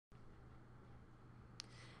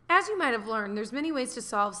as you might have learned, there's many ways to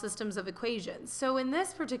solve systems of equations. So in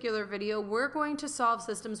this particular video, we're going to solve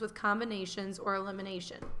systems with combinations or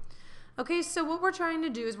elimination. Okay, so what we're trying to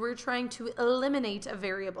do is we're trying to eliminate a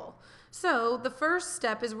variable. So the first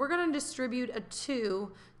step is we're going to distribute a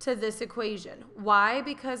 2 to this equation. Why?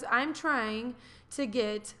 Because I'm trying to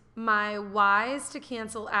get my y's to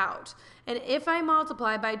cancel out. And if I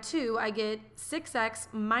multiply by 2, I get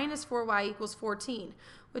 6x minus 4y equals 14.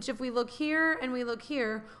 Which if we look here and we look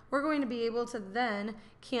here, we're going to be able to then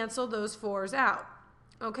cancel those 4's out.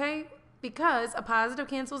 Okay? Because a positive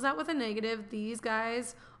cancels out with a negative, these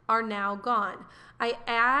guys are now gone. I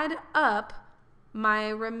add up my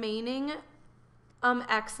remaining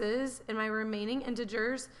x's and my remaining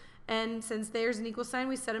integers, and since there's an equal sign,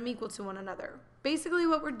 we set them equal to one another. Basically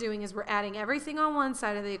what we're doing is we're adding everything on one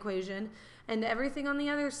side of the equation and everything on the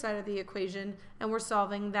other side of the equation, and we're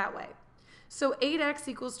solving that way. So 8x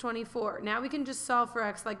equals 24. Now we can just solve for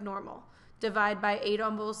x like normal. Divide by 8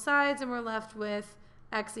 on both sides, and we're left with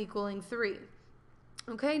x equaling 3.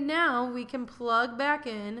 Okay, now we can plug back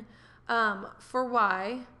in for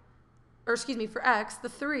x, the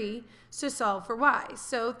 3, to solve for y.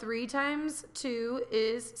 So 3 times 2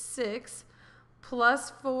 is 6,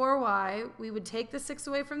 plus 4y. We would take the 6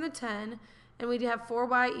 away from the 10, and we'd have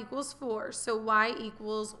 4y equals 4. So y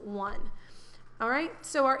equals 1. All right,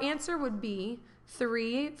 so our answer would be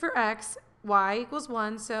 3 for x, y equals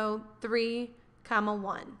 1, so 3,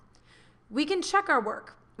 1. We can check our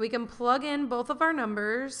work. We can plug in both of our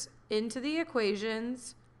numbers into the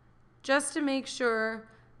equations just to make sure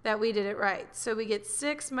that we did it right. So we get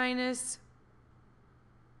 6 minus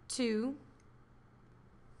 2.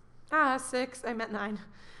 6, I meant 9.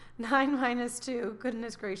 9 minus 2,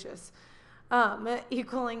 goodness gracious,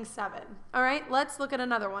 equaling 7. All right, let's look at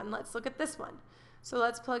another one. Let's look at this one. So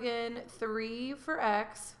let's plug in 3 for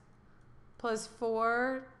x plus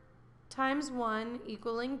 4 times 1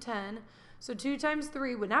 equaling 10. So 2 times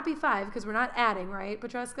 3 would not be 5 because we're not adding, right,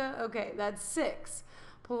 Petruska? Okay, that's 6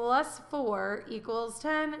 plus 4 equals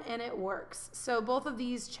 10, and it works. So both of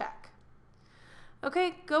these check.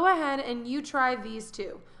 Okay, go ahead and you try these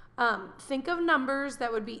two. Think of numbers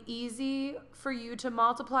that would be easy for you to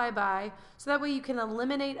multiply by, so that way you can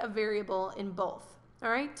eliminate a variable in both.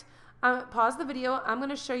 All right? Pause the video. I'm going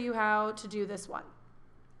to show you how to do this one.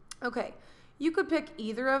 Okay, you could pick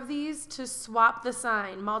either of these to swap the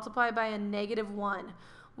sign, multiply by a -1.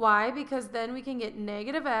 Why? Because then we can get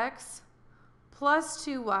negative x plus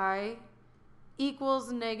 2y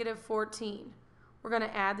equals negative 14. We're going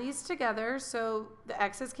to add these together, so the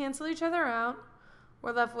x's cancel each other out.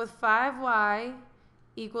 We're left with 5y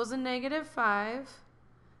equals a -5.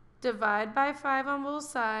 Divide by 5 on both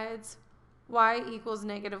sides. Y equals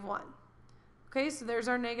 -1. Okay, so there's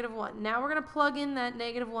our -1. Now we're going to plug in that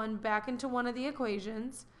 -1 back into one of the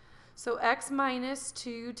equations. So x minus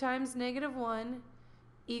 2 times -1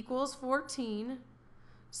 equals 14.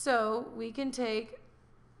 So we can take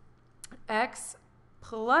x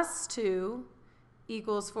plus 2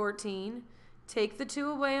 equals 14. Take the 2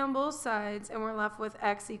 away on both sides, and we're left with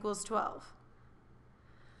x equals 12.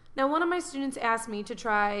 Now, one of my students asked me to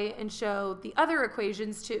try and show the other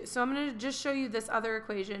equations too. So I'm going to just show you this other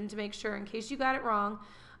equation to make sure, in case you got it wrong,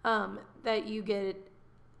 that you get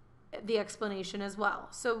the explanation as well.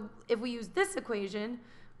 So if we use this equation,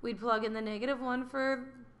 we'd plug in the -1 for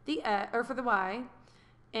the y,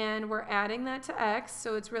 and we're adding that to x,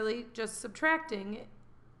 so it's really just subtracting.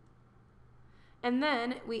 And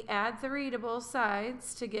then we add 3 to both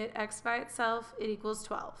sides to get x by itself. It equals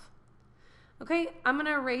 12. Okay, I'm going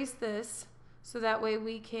to erase this so that way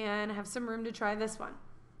we can have some room to try this one.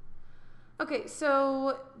 Okay,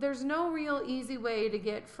 so there's no real easy way to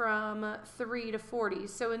get from 3 to 40.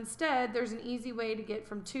 So instead, there's an easy way to get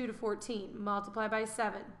from 2 to 14. Multiply by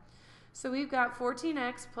 7. So we've got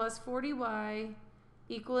 14x plus 40y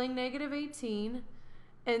equaling -18.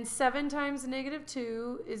 And 7 times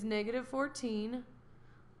 -2 is -14.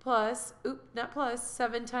 Plus,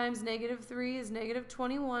 7 times -3 is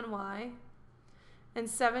 -21y. And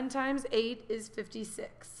 7 times 8 is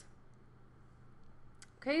 56.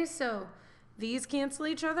 Okay, so these cancel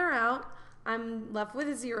each other out. I'm left with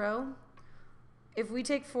a 0. If we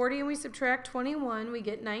take 40 and we subtract 21, we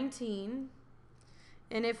get 19.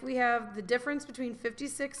 And if we have the difference between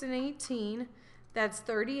 56 and 18, that's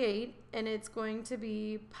 38. And it's going to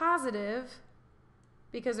be positive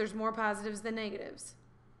because there's more positives than negatives.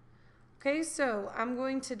 Okay, so I'm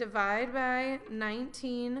going to divide by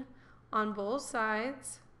 19 on both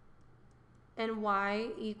sides, and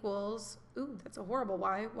y equals, that's a horrible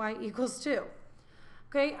y equals 2.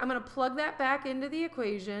 Okay, I'm going to plug that back into the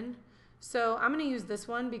equation. So I'm going to use this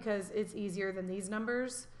one because it's easier than these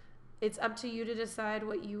numbers. It's up to you to decide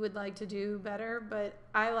what you would like to do better, but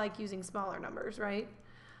I like using smaller numbers, right?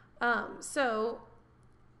 So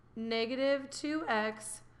negative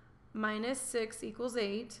 2x minus 6 equals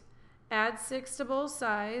 8. Add 6 to both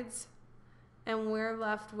sides, and we're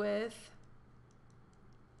left with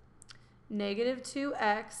negative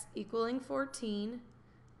 2x equaling 14.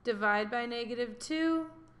 Divide by negative 2,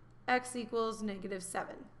 x equals negative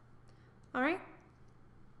 7. All right?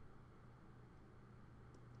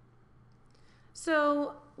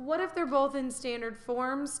 So what if they're both in standard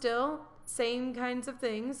form still? Same kinds of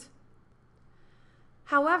things.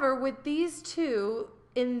 However, with these two,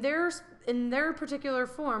 in their particular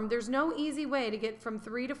form, there's no easy way to get from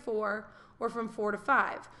 3 to 4 or from 4 to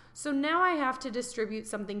 5. So now I have to distribute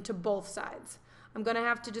something to both sides. I'm going to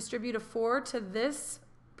have to distribute a 4 to this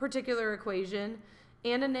particular equation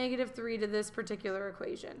and a negative 3 to this particular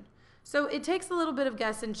equation. So it takes a little bit of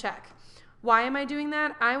guess and check. Why am I doing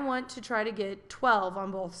that? I want to try to get 12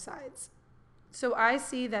 on both sides. So I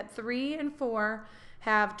see that 3 and 4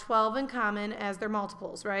 have 12 in common as their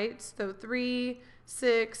multiples, right? So 3,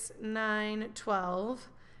 6, 9, 12,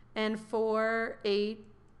 and 4, 8,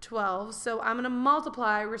 12. So I'm going to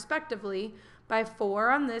multiply respectively by 4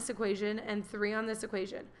 on this equation and 3 on this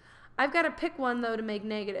equation. I've got to pick one, though, to make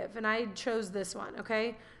negative, and I chose this one,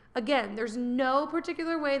 okay? Again, there's no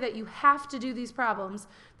particular way that you have to do these problems.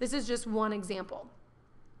 This is just one example.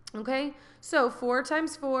 Okay, so 4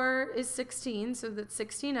 times 4 is 16, so that's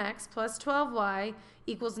 16x plus 12y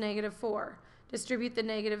equals negative 4. Distribute the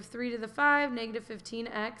negative 3 to the 5, negative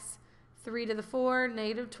 15x, 3 to the 4,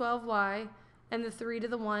 negative 12y, and the 3 to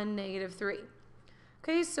the 1, negative 3.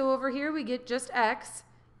 Okay, so over here we get just x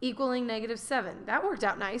equaling negative 7. That worked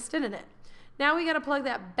out nice, didn't it? Now we got to plug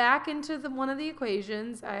that back into one of the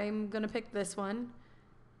equations. I'm going to pick this one.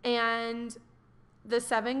 And the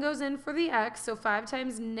 7 goes in for the x, so 5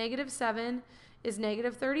 times negative 7 is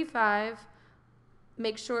negative 35.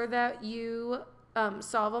 Make sure that you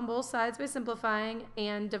solve on both sides by simplifying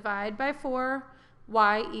and divide by 4,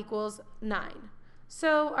 y equals 9.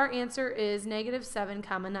 So our answer is negative 7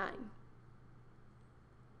 comma 9.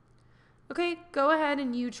 Okay, go ahead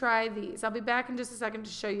and you try these. I'll be back in just a second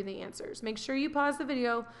to show you the answers. Make sure you pause the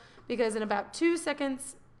video because in about 2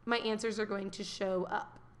 seconds, my answers are going to show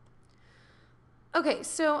up. Okay,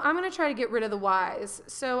 so I'm going to try to get rid of the y's.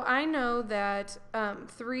 So I know that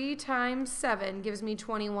 3 times 7 gives me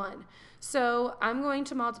 21. So I'm going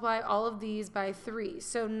to multiply all of these by 3.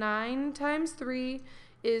 So 9 times 3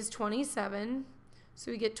 is 27.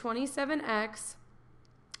 So we get 27x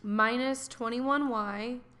minus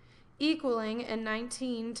 21y equaling, and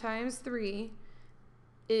 19 times 3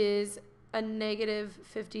 is a negative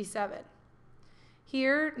 57.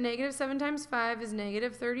 Here, negative 7 times 5 is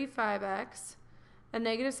negative 35x. A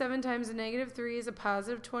negative 7 times a negative 3 is a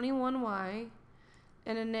positive 21y.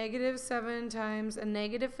 And a negative 7 times a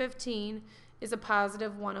negative 15 is a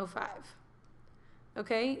positive 105.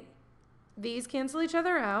 Okay, these cancel each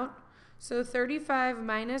other out. So 35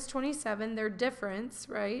 minus 27, their difference,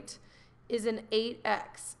 right, is an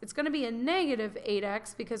 8x. It's going to be a negative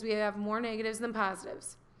 8x because we have more negatives than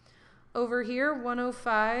positives. Over here,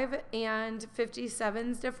 105 and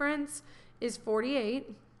 57's difference is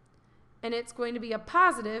 48. And it's going to be a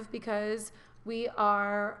positive because we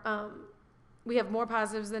have more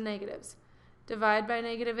positives than negatives. Divide by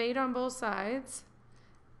negative 8 on both sides.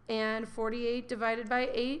 And 48 divided by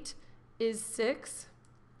 8 is 6.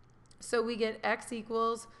 So we get x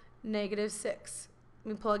equals negative 6.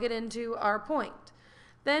 We plug it into our point.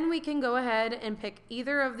 Then we can go ahead and pick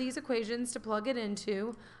either of these equations to plug it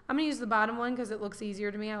into. I'm going to use the bottom one because it looks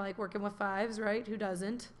easier to me. I like working with 5s, right? Who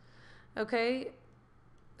doesn't? Okay,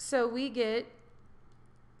 so we get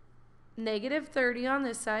negative 30 on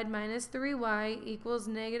this side minus 3y equals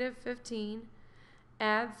negative 15.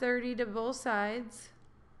 Add 30 to both sides.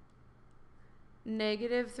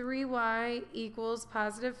 Negative 3y equals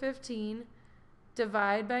positive 15.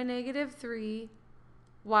 Divide by negative 3.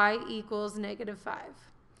 Y equals negative 5.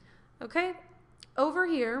 Okay, over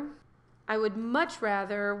here, I would much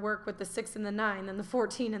rather work with the 6 and the 9 than the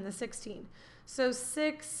 14 and the 16. So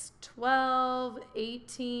 6, 12,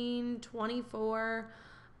 18, 24.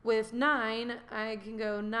 With 9, I can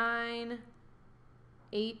go 9,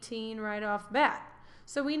 18 right off the bat.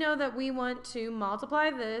 So we know that we want to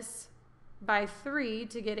multiply this by 3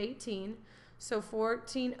 to get 18. So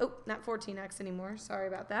 14, oh, not 14x anymore, sorry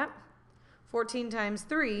about that. 14 times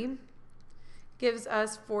 3 gives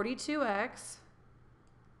us 42x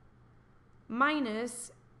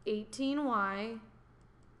minus 18y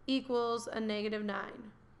equals a negative 9.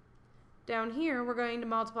 Down here, we're going to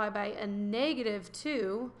multiply by a negative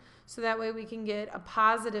 2. So that way we can get a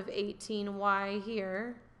positive 18y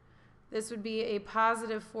here. This would be a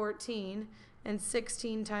positive 14, and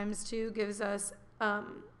 16 times 2 gives us a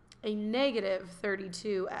negative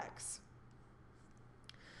 32x.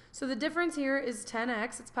 So the difference here is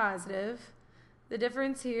 10x, it's positive. The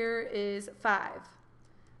difference here is 5.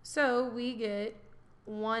 So we get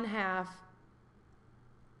 1/2.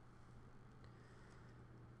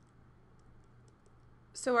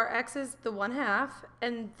 So our x is the 1/2,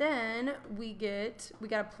 and then we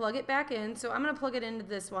gotta plug it back in. So I'm gonna plug it into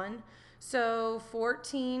this one. So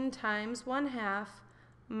 14 times 1/2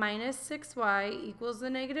 minus 6y equals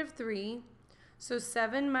the negative 3. So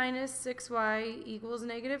 7 minus 6y equals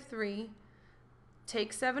negative 3.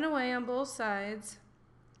 Take 7 away on both sides.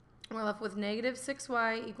 We're left with negative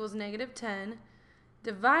 6y equals negative 10.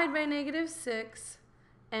 Divide by negative 6,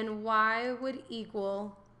 and y would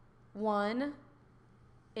equal 1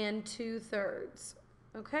 2/3.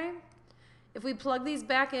 Okay? If we plug these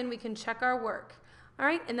back in, we can check our work. All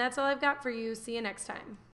right, and that's all I've got for you. See you next time.